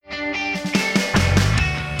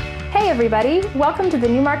everybody. Welcome to the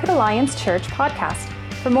Newmarket Alliance Church podcast.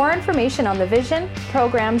 For more information on the vision,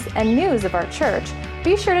 programs, and news of our church,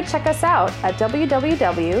 be sure to check us out at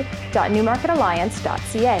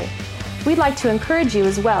www.newmarketalliance.ca. We'd like to encourage you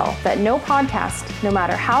as well that no podcast, no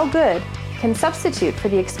matter how good, can substitute for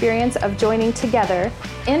the experience of joining together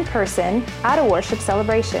in person at a worship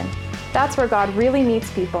celebration. That's where God really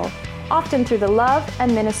meets people, often through the love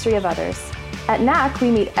and ministry of others. At NAC,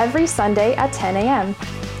 we meet every Sunday at 10 a.m.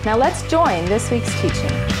 Now let's join this week's teaching. Good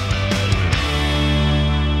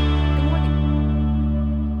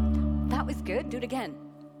morning. That was good. Do it again.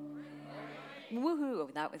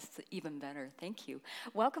 Woohoo! That was even better. Thank you.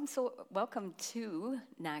 Welcome to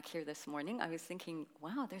NAC here this morning. I was thinking,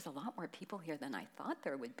 wow, there's a lot more people here than I thought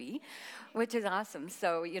there would be, which is awesome.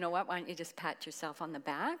 So you know what? Why don't you just pat yourself on the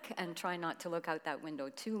back and try not to look out that window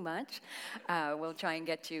too much. We'll try and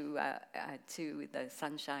get you to the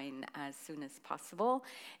sunshine as soon as possible.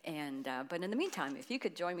 And but in the meantime, if you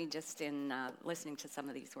could join me just in listening to some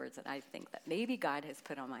of these words that I think that maybe God has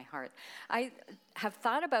put on my heart. I have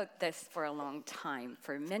thought about this for a long time,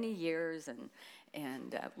 for many years,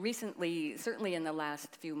 and recently, certainly in the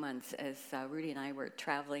last few months, as Rudy and I were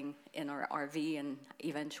traveling in our RV, and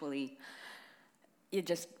eventually you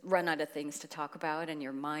just run out of things to talk about and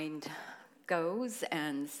your mind goes,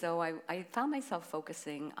 and so I found myself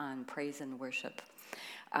focusing on praise and worship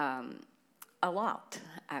a lot,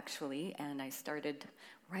 actually, and I started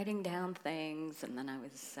writing down things, and then I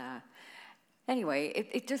was... Anyway,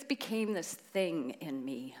 it just became this thing in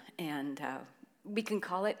me, and we can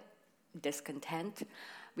call it discontent.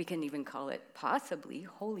 We can even call it possibly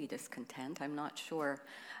holy discontent. I'm not sure.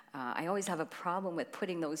 I always have a problem with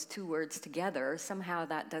putting those two words together. Somehow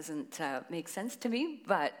that doesn't make sense to me,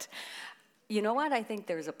 but you know what? I think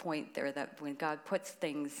there's a point there that when God puts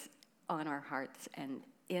things on our hearts and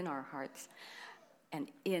in our hearts and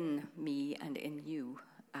in me and in you,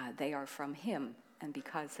 they are from Him. And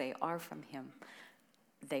because they are from Him,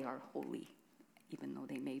 they are holy, even though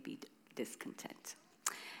they may be discontent.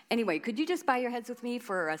 Anyway, could you just bow your heads with me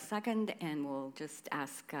for a second, and we'll just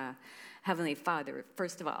ask Heavenly Father,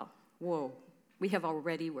 first of all, we have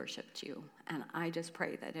already worshiped you, and I just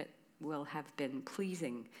pray that it will have been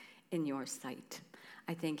pleasing in your sight.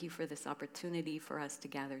 I thank you for this opportunity for us to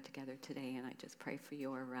gather together today, and I just pray for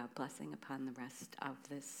your blessing upon the rest of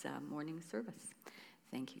this morning service.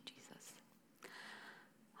 Thank you, Jesus.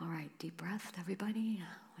 All right, deep breath, everybody.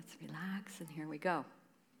 Let's relax, and here we go.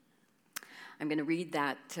 I'm going to read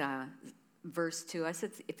that verse to us.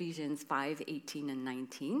 It's Ephesians 5:18 and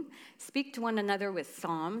 19. Speak to one another with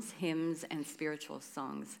psalms, hymns, and spiritual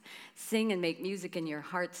songs. Sing and make music in your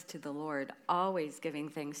hearts to the Lord, always giving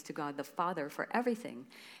thanks to God the Father for everything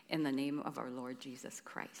in the name of our Lord Jesus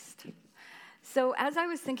Christ. So as I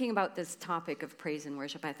was thinking about this topic of praise and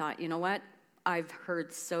worship, I thought, you know what? I've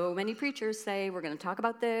heard so many preachers say, we're going to talk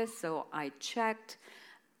about this, so I checked,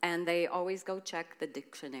 and they always go check the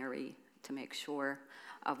dictionary to make sure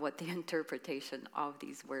of what the interpretation of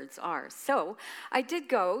these words are. So I did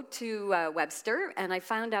go to Webster, and I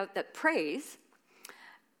found out that praise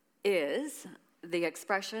is the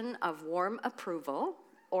expression of warm approval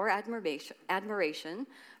or admiration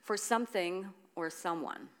for something or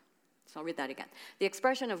someone. So I'll read that again. The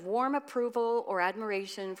expression of warm approval or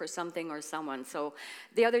admiration for something or someone. So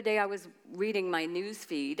the other day I was reading my news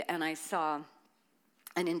feed and I saw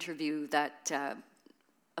an interview that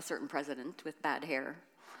a certain president with bad hair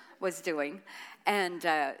was doing. And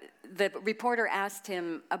the reporter asked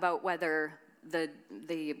him about whether the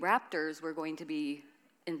Raptors were going to be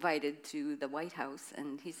invited to the White House.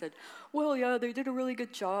 And he said, well, yeah, they did a really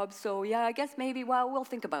good job. So yeah, I guess maybe, well, we'll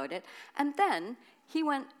think about it. And then he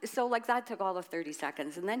went, so like that took all of 30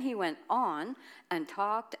 seconds. And then he went on and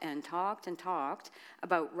talked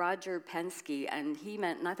about Roger Penske. And he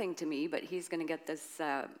meant nothing to me, but he's going to get this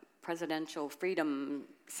Presidential Freedom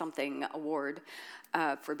something award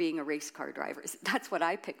for being a race car driver. That's what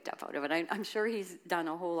I picked up out of it. I'm sure he's done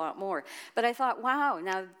a whole lot more. But I thought, wow,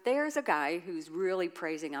 now there's a guy who's really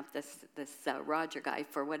praising up this Roger guy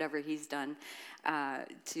for whatever he's done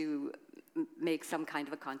to make some kind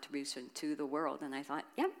of a contribution to the world. And I thought,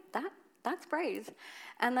 yeah, that's praise.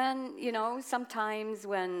 And then, you know, sometimes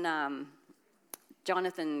when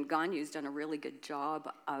Jonathan Ganyu's done a really good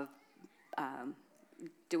job of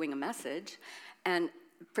doing a message, and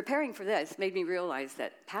preparing for this made me realize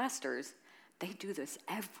that pastors, they do this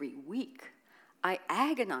every week. I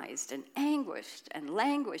agonized and anguished and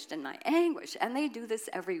languished in my anguish, and they do this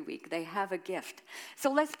every week. They have a gift. So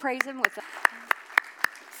let's praise him with that.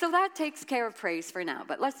 So that takes care of praise for now,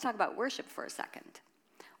 but let's talk about worship for a second.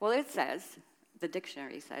 Well, it says, the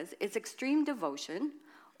dictionary says, it's extreme devotion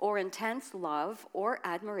or intense love or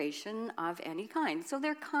admiration of any kind. So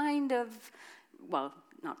they're kind of, well,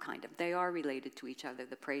 not kind of, they are related to each other,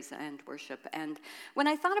 the praise and worship. And when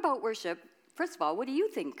I thought about worship, first of all, what do you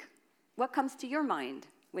think? What comes to your mind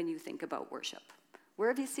when you think about worship? Where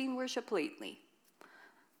have you seen worship lately?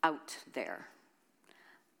 Out there.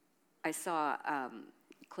 I saw a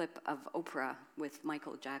clip of Oprah with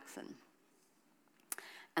Michael Jackson.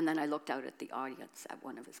 And then I looked out at the audience at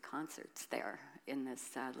one of his concerts there in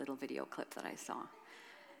this little video clip that I saw.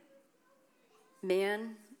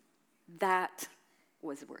 Man, that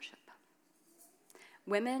was worship.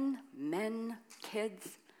 Women, men,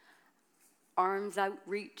 kids, arms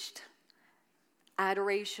outreached,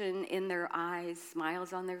 adoration in their eyes,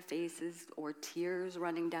 smiles on their faces, or tears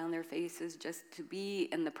running down their faces just to be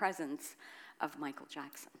in the presence of Michael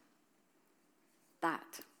Jackson.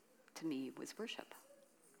 That, to me, was worship.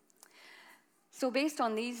 So based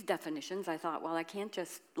on these definitions, I thought, well, I can't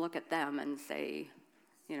just look at them and say,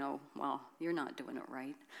 well, you're not doing it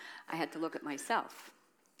right. I had to look at myself.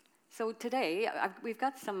 So today, we've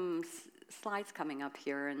got some slides coming up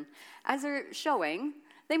here, and as they're showing,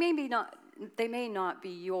 they may not be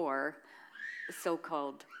your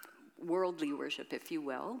so-called worldly worship, if you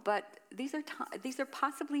will, but these are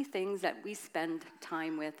possibly things that we spend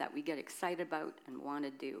time with, that we get excited about and want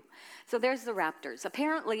to do. So there's the Raptors.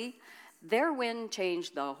 Apparently, their win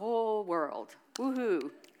changed the whole world.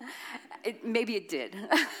 Woohoo! Maybe it did.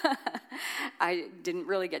 I didn't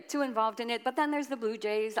really get too involved in it. But then there's the Blue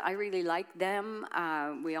Jays. I really like them.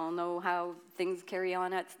 We all know how things carry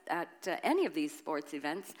on at any of these sports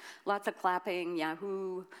events. Lots of clapping,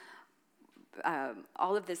 yahoo,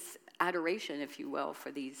 all of this adoration, if you will,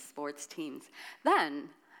 for these sports teams. Then,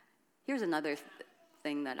 here's another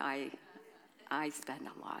thing that I spend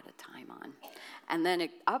a lot of time on. And then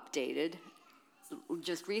it updated.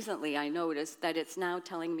 Just recently, I noticed that it's now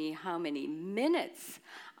telling me how many minutes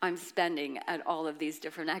I'm spending at all of these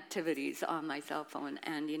different activities on my cell phone.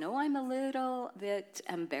 And, I'm a little bit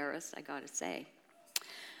embarrassed, I gotta say.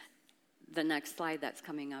 The next slide that's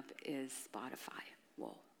coming up is Spotify.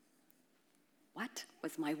 Whoa. What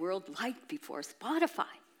was my world like before Spotify?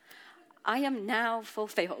 I am now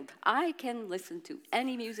fulfilled. I can listen to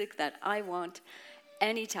any music that I want,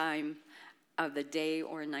 anytime of the day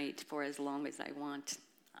or night, for as long as I want.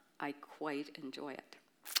 I quite enjoy it.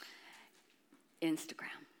 Instagram.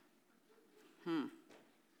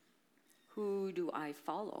 Who do I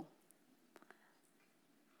follow?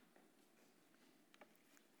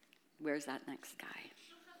 Where's that next guy?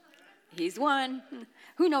 He's one.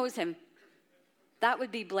 Who knows him? That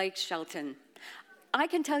would be Blake Shelton. I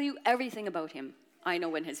can tell you everything about him. I know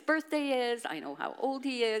when his birthday is. I know how old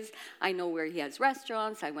he is. I know where he has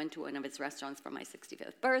restaurants. I went to one of his restaurants for my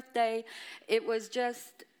 65th birthday. It was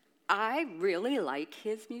just, I really like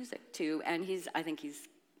his music too. And I think he's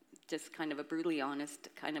just kind of a brutally honest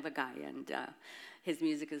kind of a guy. And his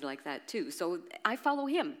music is like that too. So I follow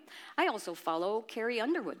him. I also follow Carrie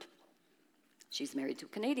Underwood. She's married to a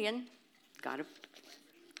Canadian.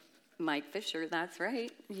 Mike Fisher, that's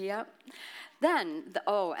right. Yep. Then,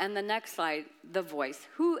 and the next slide, The Voice.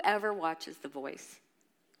 Whoever watches The Voice?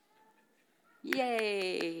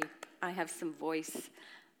 Yay! I have some Voice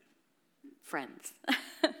friends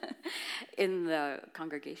in the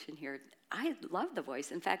congregation here. I love The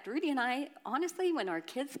Voice. In fact, Rudy and I, honestly, when our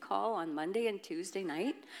kids call on Monday and Tuesday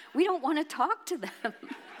night, we don't want to talk to them.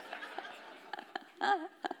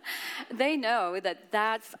 They know that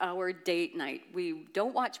that's our date night. We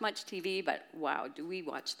don't watch much TV, but wow, do we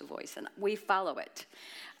watch The Voice, and we follow it.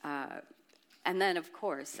 And then, of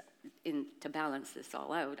course, to balance this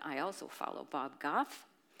all out, I also follow Bob Goff.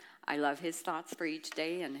 I love his thoughts for each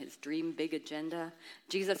day and his Dream Big Agenda.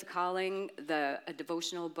 Jesus Calling, a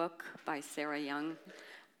devotional book by Sarah Young.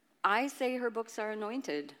 I say her books are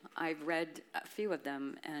anointed. I've read a few of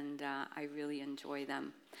them, and I really enjoy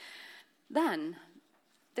them. Then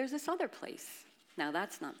there's this other place. Now,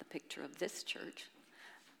 that's not the picture of this church,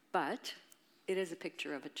 but it is a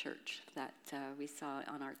picture of a church that we saw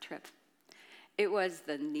on our trip. It was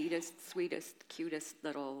the neatest, sweetest, cutest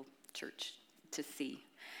little church to see.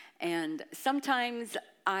 And sometimes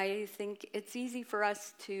I think it's easy for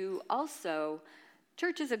us to also,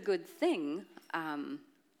 church is a good thing, and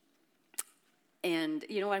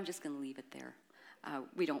I'm just going to leave it there.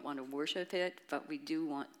 We don't want to worship it, but we do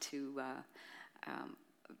want to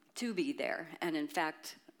be there. And in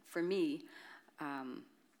fact, for me,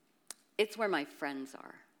 it's where my friends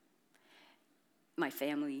are, my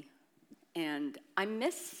family, and I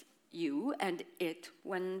miss you and it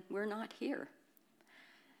when we're not here.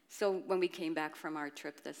 So when we came back from our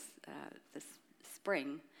trip this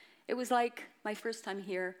spring, It was like my first time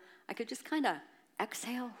here. I could just kind of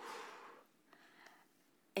exhale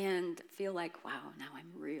and feel like, wow, now I'm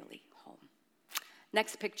really home.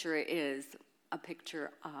 Next picture is a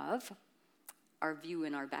picture of our view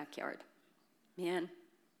in our backyard. Man,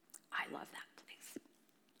 I love that place.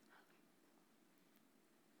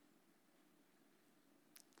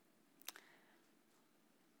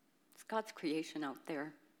 It's God's creation out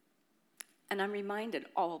there. And I'm reminded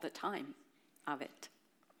all the time of it.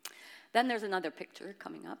 Then there's another picture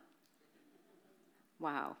coming up.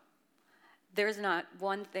 Wow. There's not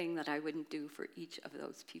one thing that I wouldn't do for each of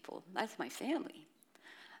those people. That's my family.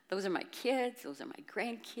 Those are my kids. Those are my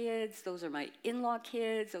grandkids. Those are my in-law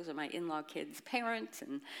kids. Those are my in-law kids' parents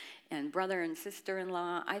and brother and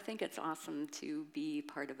sister-in-law. I think it's awesome to be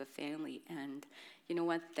part of a family. And you know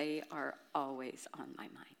what? They are always on my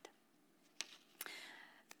mind.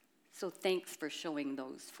 So thanks for showing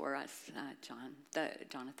those for us,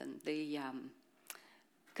 Jonathan. The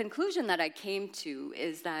conclusion that I came to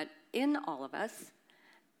is that in all of us,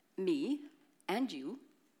 me and you,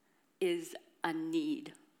 is a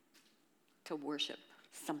need to worship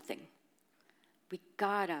something. We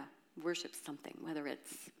gotta worship something, whether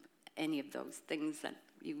it's any of those things that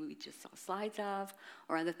we just saw slides of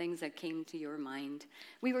or other things that came to your mind.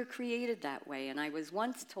 We were created that way, and I was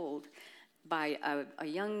once told by a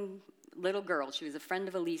young little girl. She was a friend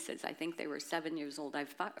of Elisa's. I think they were 7 years old.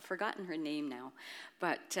 I've forgotten her name now.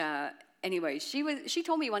 But anyway, she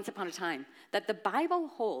told me once upon a time that the Bible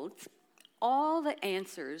holds all the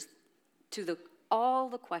answers to all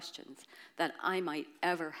the questions that I might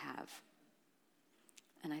ever have.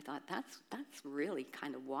 And I thought, that's really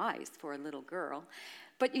kind of wise for a little girl.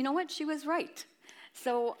 But you know what? She was right.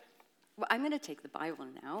 So I'm going to take the Bible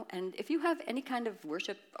now, and if you have any kind of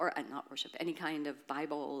worship, or not worship, any kind of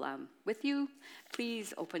Bible with you,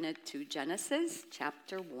 please open it to Genesis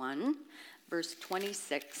chapter 1, verse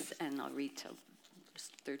 26, and I'll read to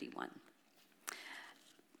verse 31.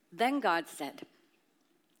 Then God said,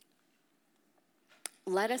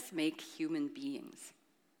 "Let us make human beings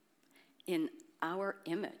in our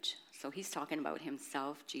image." So he's talking about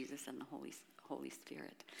himself, Jesus, and the Holy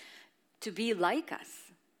Spirit. "To be like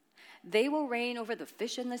us. They will reign over the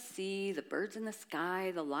fish in the sea, the birds in the sky,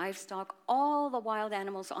 the livestock, all the wild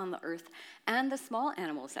animals on the earth, and the small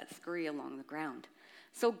animals that scurry along the ground."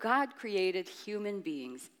 So God created human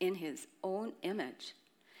beings in his own image.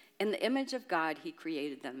 In the image of God, he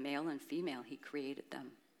created them, male and female, he created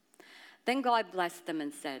them. Then God blessed them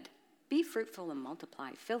and said, "Be fruitful and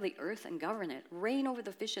multiply, fill the earth and govern it, reign over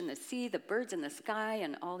the fish in the sea, the birds in the sky,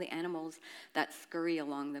 and all the animals that scurry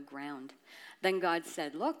along the ground." Then God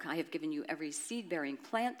said, "Look, I have given you every seed-bearing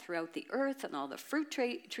plant throughout the earth and all the fruit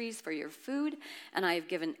trees for your food, and I have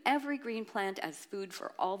given every green plant as food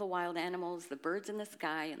for all the wild animals, the birds in the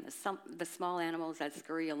sky, and the small animals that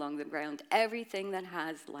scurry along the ground, everything that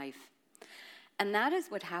has life." And that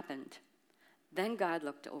is what happened. Then God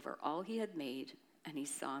looked over all he had made, and he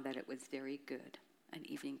saw that it was very good. And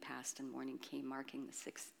evening passed and morning came, marking the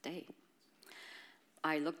sixth day.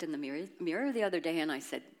 I looked in the mirror the other day and I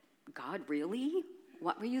said, "God, really?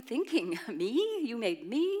 What were you thinking? Me? You made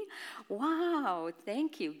me? Wow,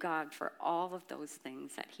 thank you, God, for all of those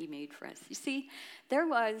things that he made for us." You see, there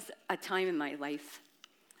was a time in my life,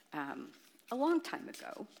 a long time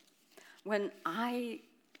ago, when I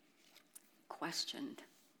questioned,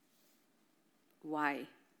 why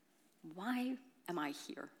am I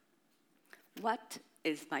here? What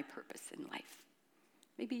is my purpose in life?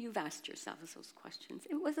 Maybe you've asked yourselves those questions.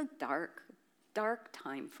 It was a dark, dark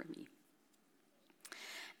time for me.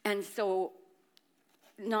 And so,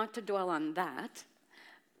 not to dwell on that,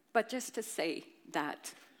 but just to say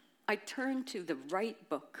that I turned to the right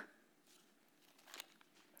book,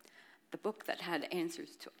 the book that had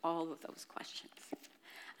answers to all of those questions.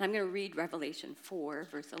 And I'm going to read Revelation 4,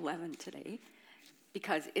 verse 11 today,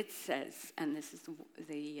 because it says, and this is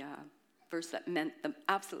the verse that meant the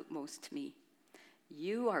absolute most to me,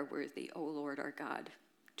 "You are worthy, O Lord our God,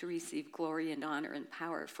 to receive glory and honor and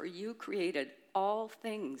power, for you created all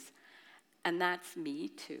things," and that's me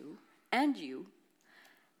too, and you,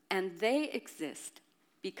 "and they exist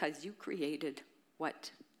because you created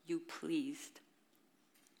what you pleased."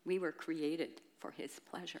 We were created for his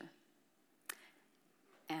pleasure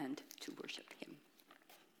and to worship him.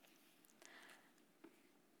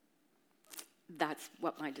 That's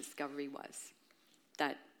what my discovery was,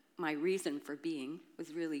 that my reason for being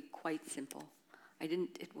was really quite simple.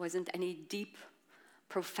 It wasn't any deep,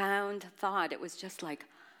 profound thought. It was just like,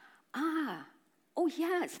 oh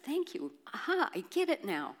yes, thank you. I get it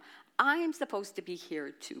now. I am supposed to be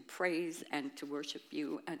here to praise and to worship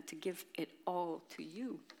you and to give it all to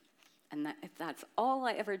you. And that, if that's all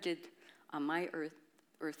I ever did on my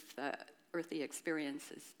earthly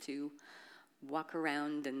experience is to walk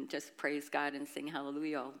around and just praise God and sing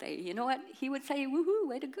hallelujah all day, you know what? He would say, woohoo,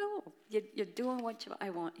 way to go. You're doing what I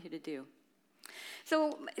want you to do.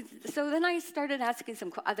 So then I started asking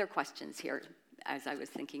some other questions here as I was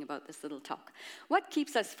thinking about this little talk. What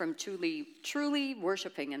keeps us from truly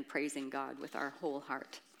worshiping and praising God with our whole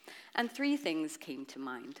heart? And 3 things came to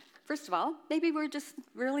mind. First of all, maybe we're just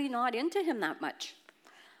really not into him that much.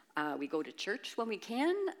 We go to church when we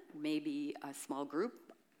can, maybe a small group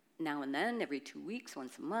now and then, every 2 weeks,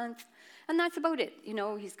 once a month, and that's about it. You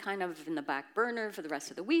know, he's kind of in the back burner for the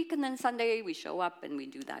rest of the week, and then Sunday we show up and we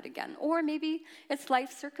do that again. Or maybe it's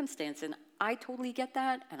life circumstance, and I totally get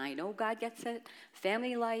that, and I know God gets it.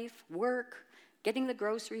 Family life, work, getting the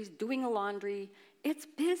groceries, doing the laundry. It's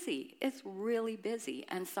busy. It's really busy,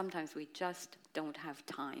 and sometimes we just don't have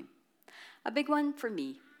time. A big one for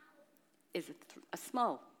me is a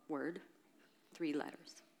small word, 3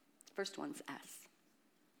 letters. First one's S.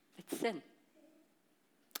 It's sin.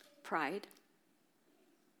 Pride.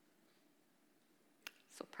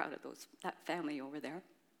 So proud of that family over there.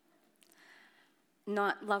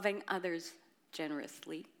 Not loving others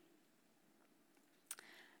generously.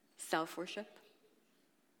 Self-worship.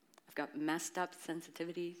 I've got messed up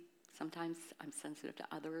sensitivity. Sometimes I'm sensitive to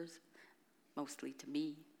others, mostly to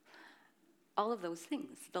me. All of those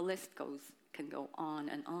things. The list can go on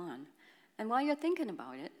and on. And while you're thinking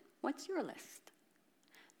about it, what's your list?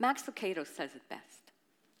 Max Lucado says it best.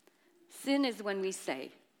 Sin is when we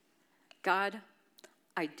say, God,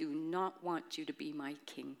 I do not want you to be my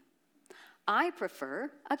king. I prefer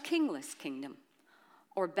a kingless kingdom,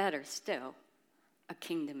 or better still, a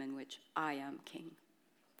kingdom in which I am king.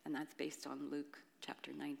 And that's based on Luke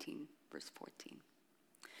chapter 19, verse 14.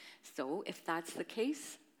 So if that's the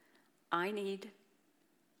case, I need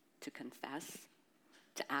to confess,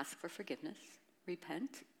 to ask for forgiveness,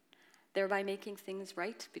 repent, thereby making things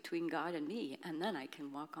right between God and me, and then I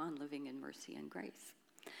can walk on living in mercy and grace.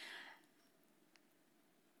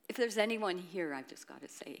 If there's anyone here, I've just got to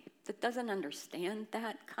say, that doesn't understand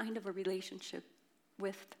that kind of a relationship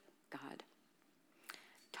with God,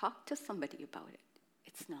 talk to somebody about it.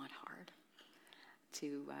 It's not hard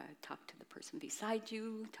to talk to the person beside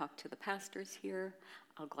you, talk to the pastors here.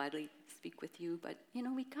 I'll gladly speak with you, but,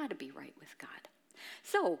 we got to be right with God.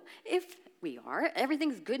 So if we are,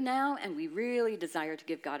 everything's good now, and we really desire to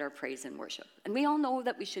give God our praise and worship. And we all know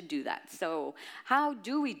that we should do that. So how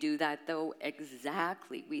do we do that, though,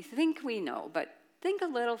 exactly? We think we know, but think a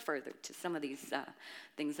little further to some of these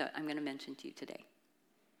things that I'm going to mention to you today.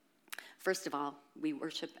 First of all, we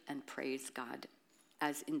worship and praise God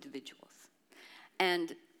as individuals.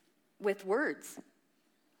 And with words,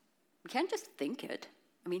 we can't just think it.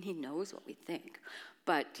 He knows what we think,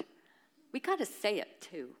 but we got to say it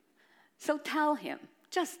too. So tell him,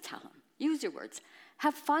 just tell him, use your words.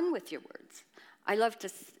 Have fun with your words. I love to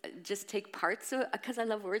just take parts of, because I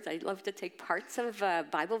love words, I love to take parts of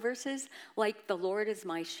Bible verses, like the Lord is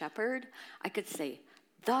my shepherd. I could say,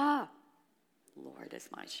 the Lord is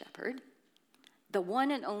my shepherd. The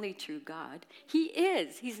one and only true God. He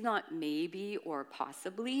is. He's not maybe or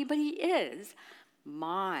possibly, but he is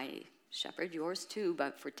my shepherd, yours too,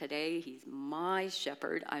 but for today, he's my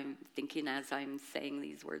shepherd. I'm thinking as I'm saying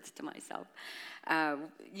these words to myself,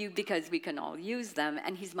 because we can all use them,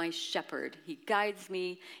 and he's my shepherd. He guides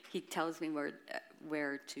me. He tells me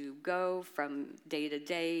where to go from day to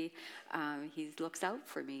day. He looks out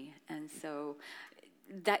for me, and so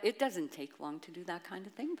that it doesn't take long to do that kind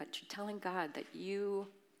of thing, but you're telling God that you,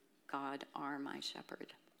 God, are my shepherd.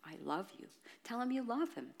 I love you. Tell him you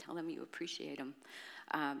love him. Tell him you appreciate him.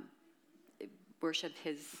 Worship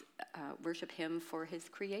him for his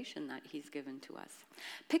creation that he's given to us.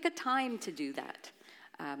 Pick a time to do that.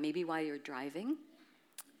 Maybe while you're driving.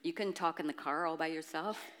 You can talk in the car all by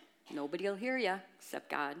yourself. Nobody will hear you except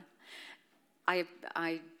God.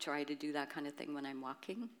 I try to do that kind of thing when I'm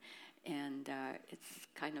walking, and it's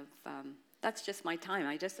kind of that's just my time.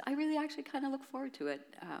 I really actually kind of look forward to it.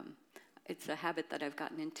 It's a habit that I've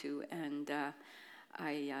gotten into, and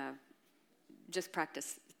I just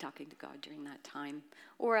practice talking to God during that time,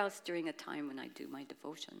 or else during a time when I do my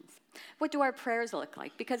devotions. What do our prayers look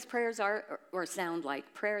like? Because prayers are, or sound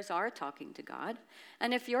like, prayers are talking to God.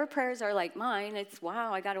 And if your prayers are like mine, it's,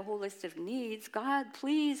 wow, I got a whole list of needs. God,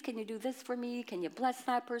 please, can you do this for me? Can you bless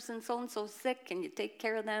that person, so-and-so sick? Can you take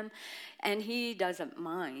care of them? And he doesn't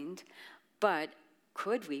mind. But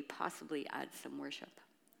could we possibly add some worship?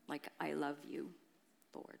 Like, I love you,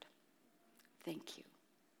 Lord. Thank you.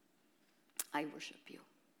 I worship you.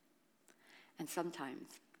 And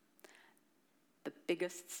sometimes the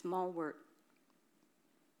biggest small word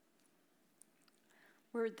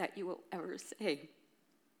that you will ever say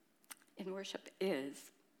in worship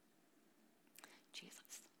is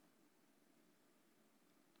Jesus.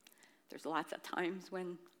 There's lots of times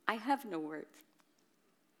when I have no words,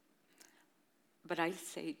 but I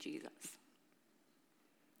say Jesus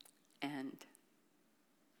and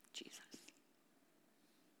Jesus.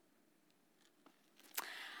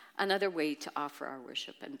 Another way to offer our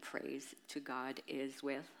worship and praise to God is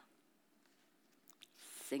with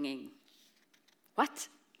singing. What?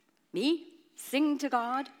 Me? Sing to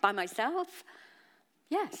God by myself?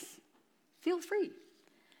 Yes, feel free.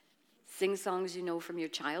 Sing songs you know from your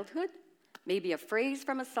childhood. Maybe a phrase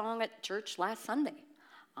from a song at church last Sunday.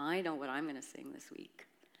 I know what I'm going to sing this week.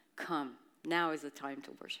 Come, now is the time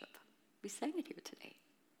to worship. We sang it here today.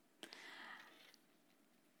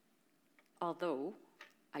 Although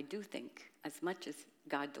I do think as much as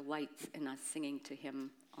God delights in us singing to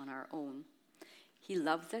him on our own, he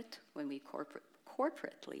loves it when we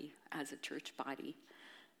corporately, as a church body,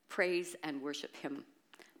 praise and worship him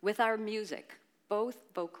with our music, both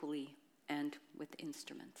vocally and with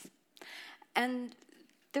instruments. And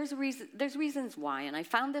there's reasons why, and I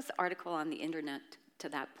found this article on the internet to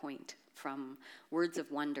that point from Words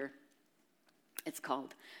of Wonder. It's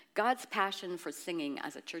called God's Passion for Singing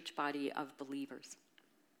as a Church Body of Believers.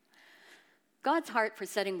 God's heart for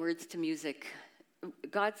setting words to music,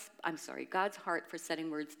 God's heart for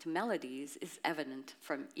setting words to melodies is evident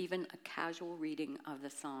from even a casual reading of the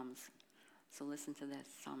Psalms. So listen to this,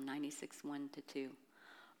 Psalm 96, 1-2.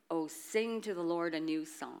 Oh, sing to the Lord a new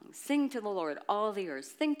song. Sing to the Lord, all the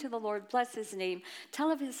earth. Sing to the Lord, bless his name.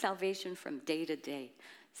 Tell of his salvation from day to day.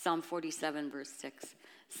 Psalm 47, verse 6.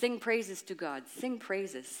 Sing praises to God. Sing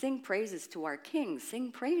praises to our King.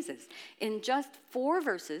 Sing praises. In just 4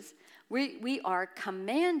 verses, we are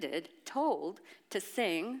told to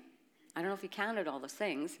sing. I don't know if you counted all the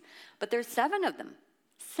sings, but there's 7 of them.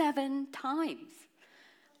 7 times.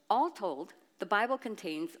 All told, the Bible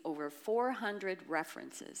contains over 400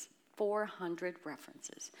 references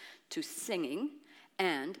to singing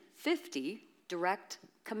and 50 direct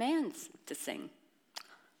commands to sing.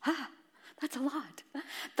 That's a lot.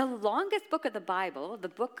 The longest book of the Bible, the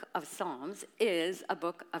book of Psalms, is a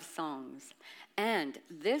book of songs. And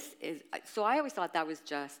this is, so I always thought that was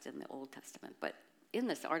just in the Old Testament, but in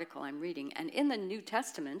this article I'm reading, and in the New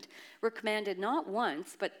Testament, we're commanded not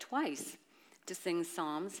once, but twice to sing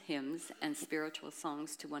psalms, hymns, and spiritual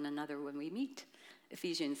songs to one another when we meet.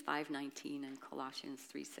 Ephesians 5:19 and Colossians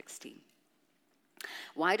 3:16.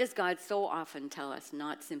 Why does God so often tell us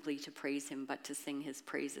not simply to praise him, but to sing his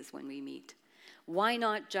praises when we meet? Why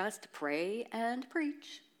not just pray and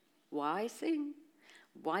preach? Why sing?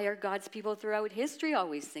 Why are God's people throughout history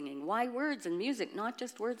always singing? Why words and music, not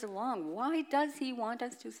just words alone? Why does he want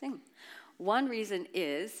us to sing? One reason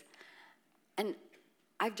is, and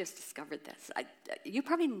I've just discovered this. You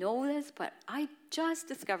probably know this, but I just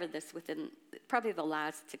discovered this within probably the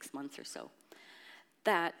last 6 months or so.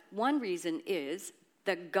 That one reason is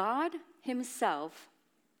that God himself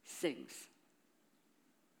sings.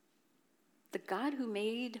 The God who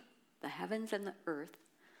made the heavens and the earth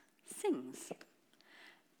sings.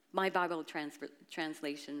 My Bible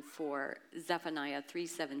translation for Zephaniah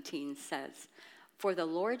 3:17 says, "For the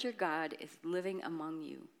Lord your God is living among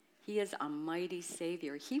you. He is a mighty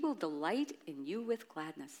Savior. He will delight in you with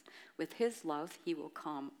gladness. With his love, he will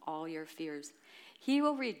calm all your fears. He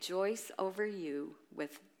will rejoice over you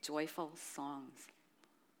with joyful songs."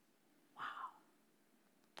 Wow,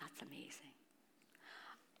 that's amazing.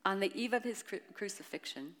 On the eve of his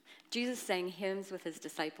crucifixion, Jesus sang hymns with his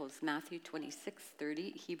disciples. Matthew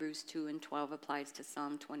 26:30, Hebrews 2:12 applies to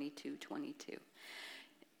Psalm 22:22.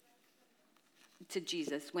 To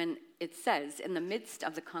Jesus, when it says, "In the midst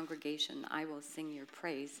of the congregation, I will sing your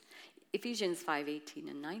praise." Ephesians 5:18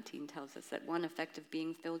 and 19 tells us that one effect of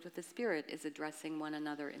being filled with the Spirit is addressing one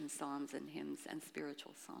another in psalms and hymns and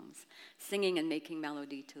spiritual songs, singing and making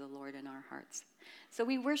melody to the Lord in our hearts. So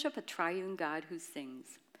we worship a triune God who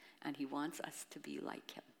sings, and he wants us to be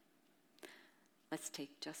like him. Let's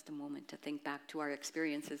take just a moment to think back to our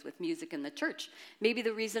experiences with music in the church. Maybe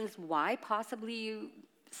the reasons why possibly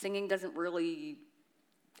singing doesn't really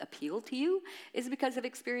appeal to you is because of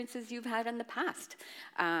experiences you've had in the past.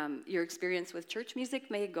 Your experience with church music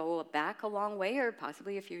may go back a long way, or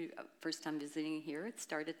possibly if you're first time visiting here, it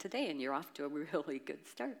started today and you're off to a really good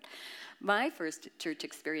start. My first church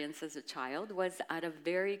experience as a child was at a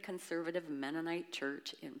very conservative Mennonite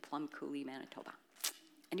church in Plum Coulee, Manitoba.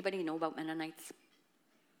 Anybody know about Mennonites?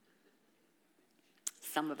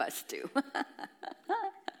 Some of us do.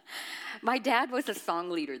 My dad was a song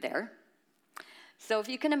leader there. So if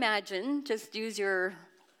you can imagine, just use your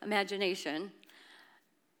imagination.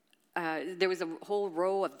 There was a whole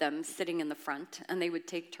row of them sitting in the front, and they would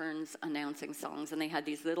take turns announcing songs, and they had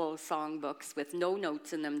these little song books with no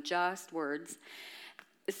notes in them, just words.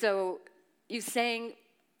 So you sang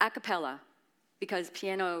a cappella because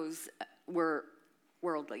pianos were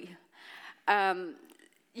worldly.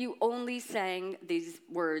 You only sang these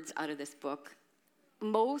words out of this book.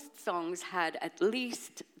 Most songs had at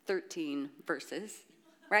least 13 verses,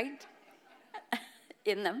 right?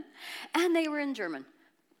 In them. And they were in German.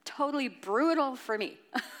 Totally brutal for me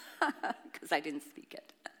because I didn't speak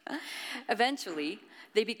it. Eventually,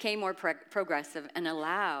 they became more progressive and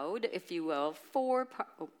allowed, if you will,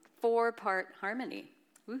 four-part harmony.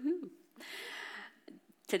 Woohoo!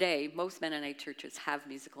 Today, most Mennonite churches have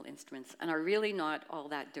musical instruments and are really not all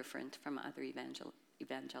that different from other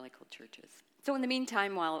evangelical churches. So in the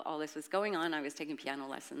meantime, while all this was going on, I was taking piano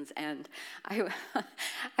lessons, and I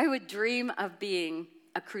would dream of being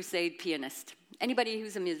a crusade pianist. Anybody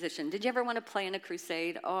who's a musician, did you ever want to play in a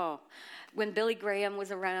crusade? Oh, when Billy Graham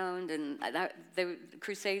was around and the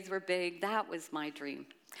crusades were big, that was my dream.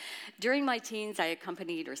 During my teens, I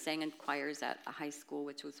accompanied or sang in choirs at a high school,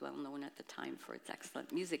 which was well known at the time for its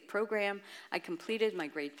excellent music program. I completed my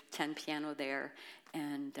grade 10 piano there,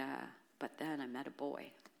 but then I met a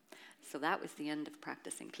boy. So that was the end of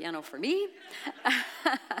practicing piano for me.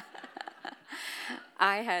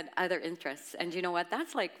 I had other interests. And you know what?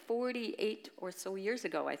 That's like 48 or so years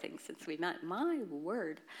ago, I think, since we met. My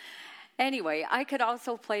word. Anyway, I could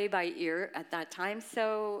also play by ear at that time.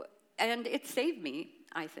 And it saved me,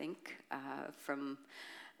 I think, from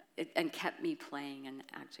it, and kept me playing. And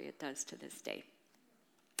actually, it does to this day.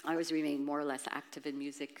 I always remain more or less active in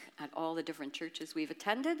music at all the different churches we've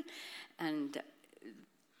attended. And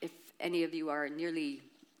if any of you are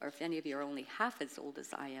if any of you are only half as old as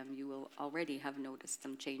I am, you will already have noticed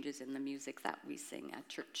some changes in the music that we sing at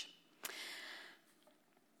church.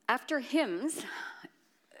 After hymns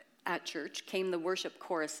at church came the worship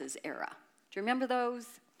choruses era. Do you remember those?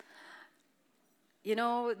 You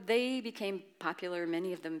know, they became popular,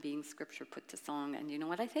 many of them being scripture put to song. And you know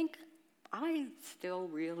what I think? I still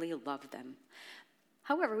really love them.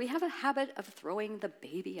 However, we have a habit of throwing the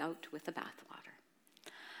baby out with the bathwater.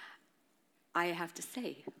 I have to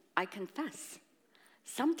say, I confess,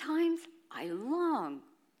 sometimes I long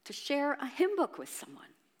to share a hymn book with someone.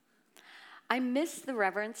 I miss the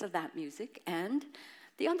reverence of that music, and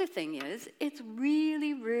the other thing is, it's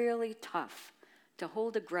really, really tough to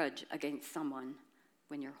hold a grudge against someone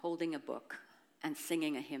when you're holding a book and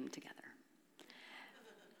singing a hymn together.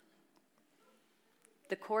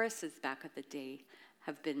 The choruses back at the day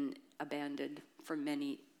have been abandoned from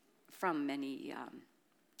many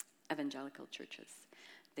evangelical churches,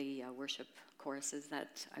 the worship choruses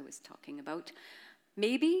that I was talking about.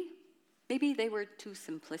 Maybe they were too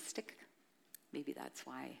simplistic. Maybe that's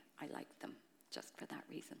why I liked them, just for that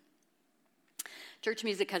reason. Church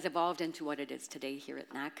music has evolved into what it is today here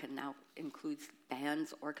at NAC, and now includes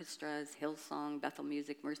bands, orchestras, Hillsong, Bethel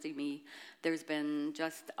Music, Mercy Me. There's been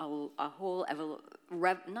just a whole,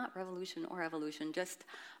 not revolution or evolution, just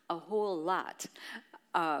a whole lot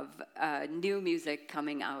of new music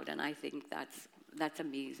coming out, and I think that's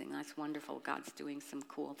amazing. That's wonderful. God's doing some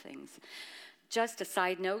cool things. Just a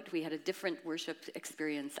side note, we had a different worship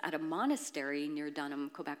experience at a monastery near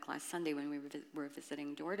Dunham, Quebec last Sunday when we were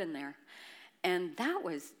visiting Jordan there. And that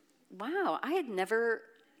was, wow, I had never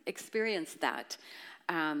experienced that.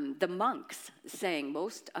 The monks sang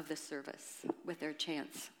most of the service with their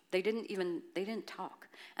chants. They didn't talk.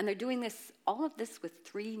 And they're doing all of this with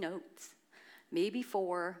 3 notes. Maybe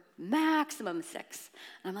 4, maximum 6.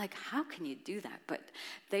 And I'm like, how can you do that? But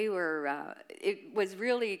they were, it was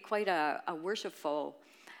really quite a worshipful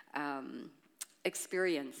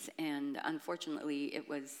experience. And unfortunately, it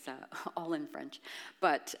was all in French.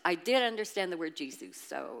 But I did understand the word Jesus.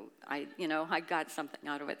 So I got something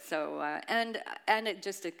out of it. So, and it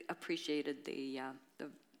just appreciated the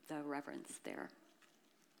reverence there.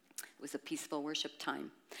 It was a peaceful worship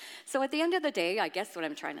time. So at the end of the day, I guess what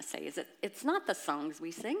I'm trying to say is that it's not the songs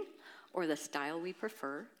we sing or the style we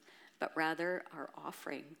prefer, but rather our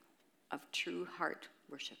offering of true heart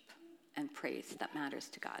worship and praise that matters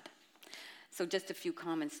to God. So just a few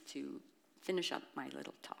comments to finish up my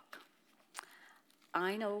little talk.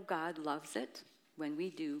 I know God loves it when we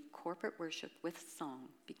do corporate worship with song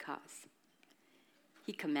because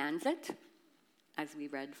He commands it, as we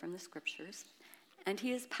read from the scriptures, and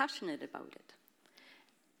He is passionate about it.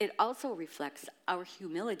 It also reflects our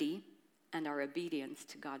humility and our obedience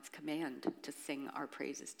to God's command to sing our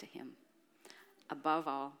praises to Him. Above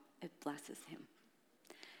all, it blesses Him.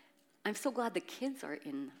 I'm so glad the kids are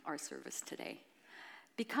in our service today,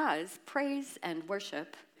 because praise and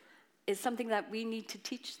worship is something that we need to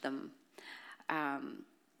teach them.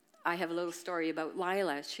 I have a little story about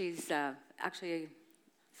Lila. She's actually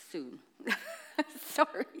soon.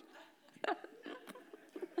 Sorry.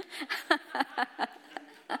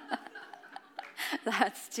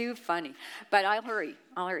 That's too funny. But I'll hurry.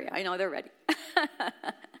 I know they're ready.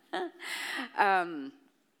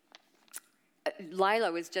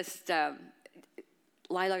 Lila was just,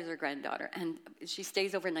 Lila's her granddaughter, and she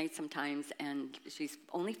stays overnight sometimes, and she's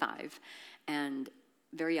only 5, and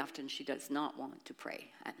very often she does not want to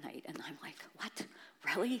pray at night. And I'm like, what?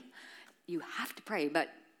 Really? You have to pray. But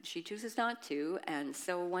she chooses not to. And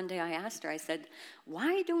so one day I asked her, I said,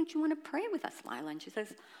 why don't you want to pray with us, Lila? And she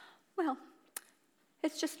says, well,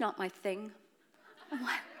 it's just not my thing. I'm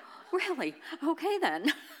like, really? Okay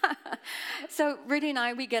then. So Rudy and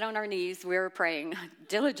I, we get on our knees. We're praying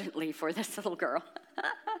diligently for this little girl.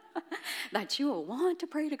 That you will want to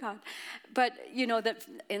pray to God. But, you know, that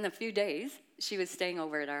in a few days, she was staying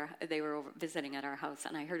over they were over visiting at our house,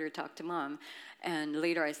 and I heard her talk to Mom. And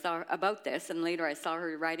later I saw about this, and later I saw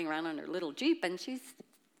her riding around on her little Jeep, and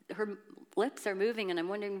her lips are moving, and I'm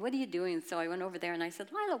wondering, what are you doing? So I went over there, and I said,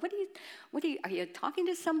 Lila, are you talking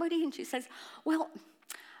to somebody? And she says, well,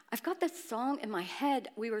 I've got this song in my head.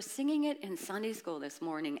 We were singing it in Sunday school this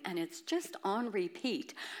morning, and it's just on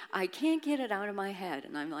repeat. I can't get it out of my head.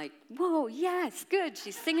 And I'm like, whoa, yes, good.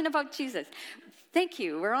 She's singing about Jesus. Thank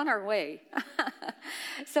you. We're on our way.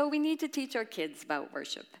 So we need to teach our kids about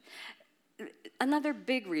worship. Another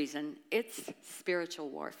big reason, it's spiritual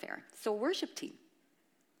warfare. So worship team,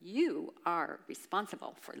 you are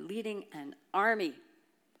responsible for leading an army.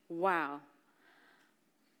 Wow.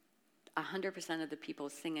 100% of the people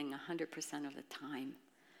singing 100% of the time.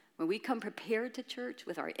 When we come prepared to church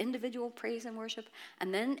with our individual praise and worship,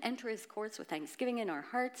 and then enter his courts with thanksgiving in our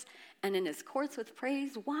hearts, and in his courts with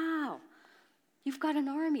praise, wow, you've got an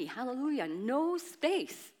army, hallelujah. No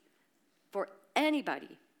space for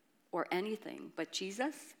anybody or anything but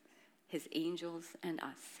Jesus, his angels, and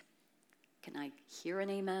us. Can I hear an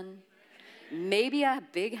amen? Maybe a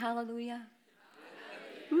big hallelujah?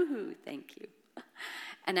 Woohoo, thank you.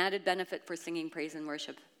 An added benefit for singing praise and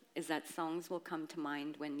worship is that songs will come to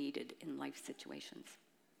mind when needed in life situations.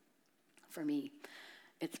 For me,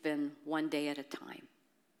 it's been one day at a time.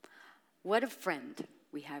 What a friend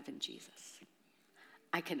we have in Jesus.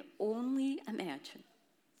 I can only imagine.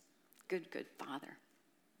 Good Father.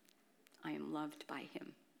 I am loved by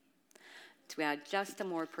him. To add just a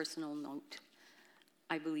more personal note,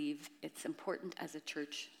 I believe it's important as a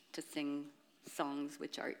church to sing songs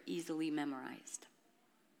which are easily memorized.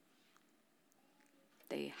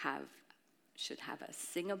 They should have a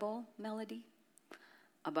singable melody.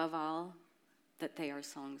 Above all, that they are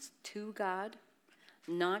songs to God,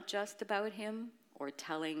 not just about him or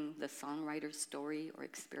telling the songwriter's story or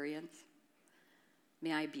experience.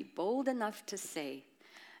 May I be bold enough to say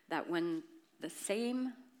that when the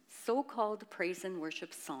same so-called praise and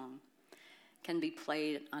worship song can be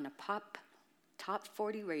played on a pop top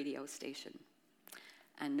 40 radio station,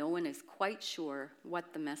 and no one is quite sure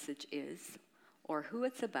what the message is or who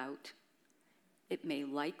it's about, it may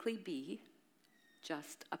likely be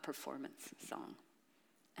just a performance song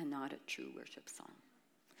and not a true worship song.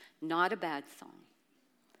 Not a bad song.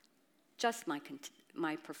 Just my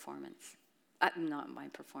performance. Not my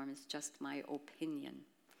performance, just my opinion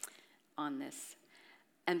on this.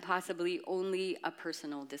 And possibly only a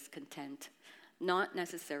personal discontent, not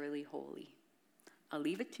necessarily holy. I'll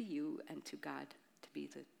leave it to you and to God to be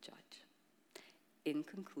the judge. In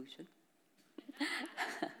conclusion,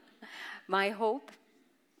 my hope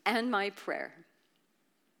and my prayer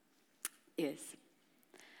is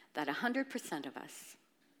that 100% of us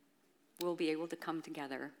will be able to come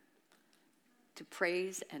together to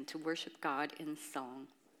praise and to worship God in song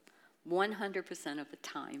 100% of the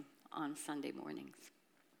time on Sunday mornings.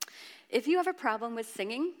 If you have a problem with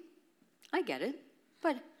singing, I get it,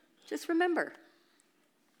 but just remember,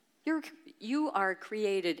 you are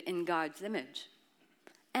created in God's image,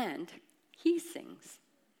 and he sings.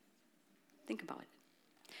 Think about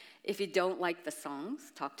it. If you don't like the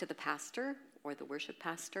songs, talk to the pastor or the worship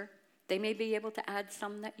pastor. They may be able to add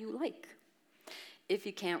some that you like. If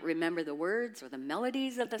you can't remember the words or the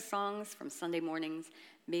melodies of the songs from Sunday mornings,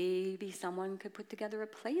 maybe someone could put together a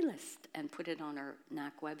playlist and put it on our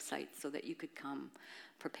NAC website so that you could come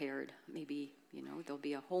prepared. Maybe, there'll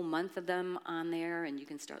be a whole month of them on there, and you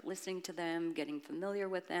can start listening to them, getting familiar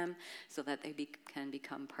with them, so that they can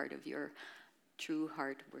become part of your true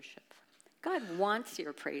heart worship. God wants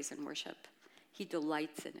your praise and worship. He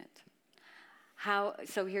delights in it.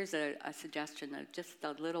 So here's a suggestion of just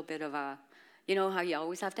a little bit of a, you know how you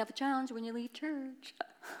always have to have a challenge when you leave church?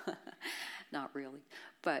 Not really,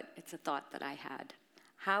 but it's a thought that I had.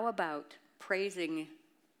 How about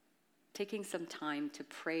taking some time to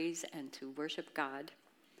praise and to worship God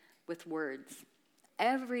with words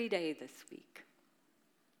every day this week?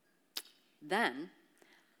 Then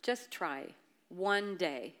just try one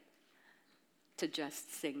day to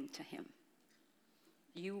just sing to him.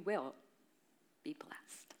 You will be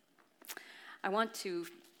blessed. I want to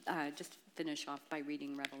just finish off by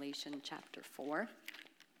reading Revelation chapter 4.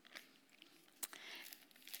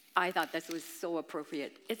 I thought this was so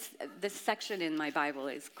appropriate. This section in my Bible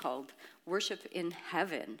is called Worship in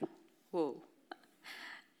Heaven. Whoa.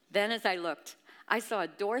 Then as I looked, I saw a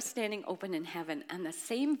door standing open in heaven, and the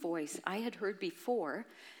same voice I had heard before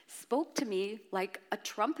spoke to me like a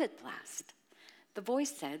trumpet blast. The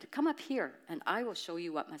voice said, "Come up here, and I will show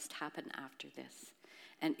you what must happen after this."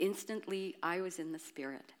 And instantly I was in the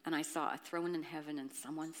Spirit, and I saw a throne in heaven and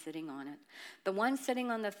someone sitting on it. The one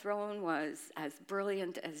sitting on the throne was as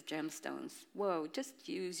brilliant as gemstones. Whoa, just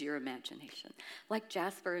use your imagination. Like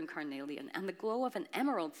jasper and carnelian, and the glow of an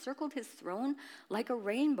emerald circled his throne like a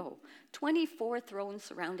rainbow. 24 thrones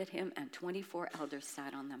surrounded him, and 24 elders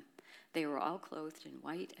sat on them. They were all clothed in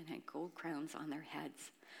white and had gold crowns on their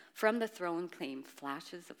heads. From the throne came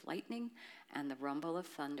flashes of lightning and the rumble of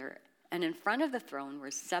thunder. And in front of the throne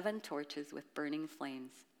were 7 torches with burning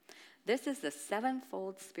flames. This is the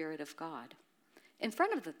sevenfold Spirit of God. In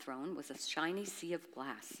front of the throne was a shiny sea of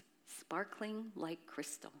glass, sparkling like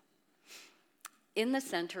crystal. In the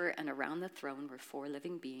center and around the throne were 4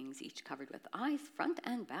 living beings, each covered with eyes, front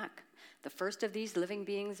and back. The first of these living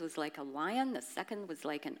beings was like a lion, the second was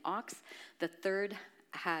like an ox, the third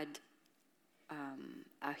had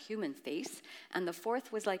a human face, and the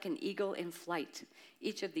fourth was like an eagle in flight.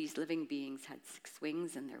 Each of these living beings had 6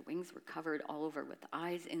 wings, and their wings were covered all over with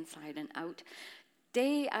eyes inside and out.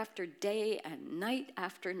 Day after day and night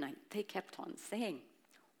after night, they kept on saying,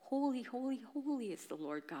 "Holy, holy, holy is the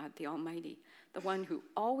Lord God, the Almighty, the one who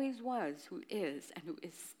always was, who is, and who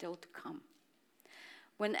is still to come."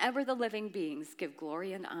 Whenever the living beings give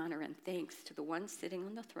glory and honor and thanks to the one sitting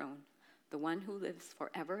on the throne, the one who lives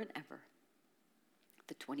forever and ever,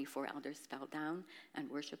 the 24 elders fell down and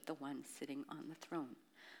worshiped the one sitting on the throne,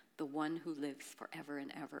 the one who lives forever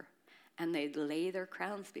and ever. And they lay their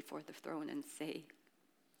crowns before the throne and say,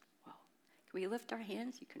 well, can we lift our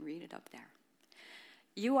hands? You can read it up there.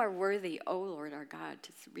 "You are worthy, O Lord our God,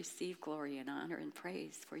 to receive glory and honor and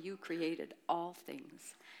praise, for you created all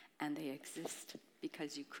things, and they exist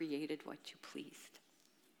because you created what you pleased.